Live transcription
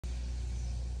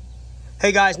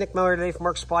Hey guys, Nick Miller today from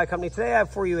Mark Supply Company. Today I have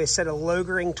for you a set of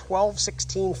Loegering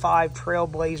 12-16-5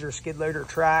 Trailblazer skid loader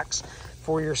tracks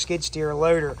for your skid steer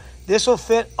loader. This will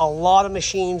fit a lot of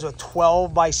machines with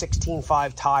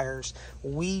 12x16.5 tires.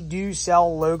 We do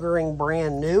sell Loegering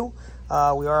brand new.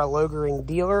 We are a Loegering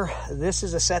dealer. This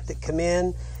is a set that come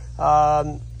in.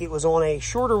 It was on a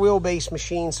shorter wheelbase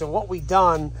machine, so what we've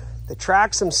done, the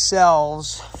tracks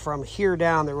themselves from here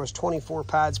down, there was 24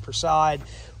 pads per side.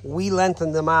 We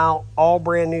lengthened them out, all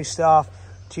brand new stuff,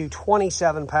 to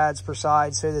 27 pads per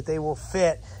side so that they will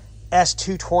fit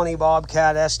S220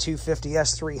 Bobcat S250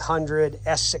 S300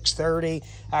 S630.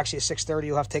 Actually, a 630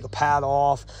 you'll have to take a pad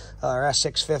off, or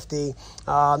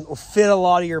S650. Will fit a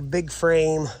lot of your big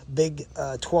frame, big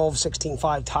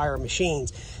 12-16.5 tire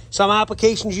machines. Some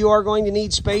applications you are going to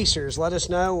need spacers. Let us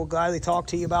know. We'll gladly talk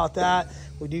to you about that.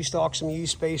 We do stock some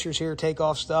used spacers here,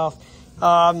 takeoff stuff.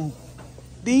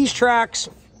 These tracks,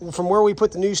 from where we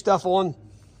put the new stuff on,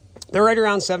 they're right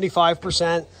around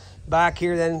 75%. Back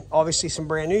here, then obviously some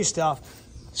brand new stuff.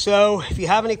 So if you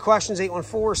have any questions,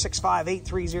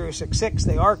 814-658-3066.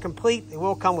 They are complete. They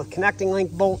will come with connecting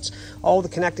link bolts, all the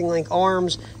connecting link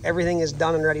arms. Everything is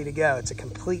done and ready to go. It's a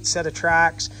complete set of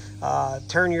tracks.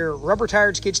 Turn your rubber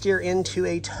tired skid steer into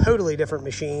a totally different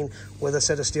machine with a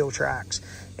set of steel tracks.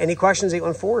 Any questions,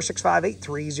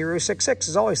 814-658-3066.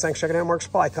 As always, thanks for checking out Mark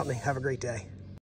Supply Company. Have a great day.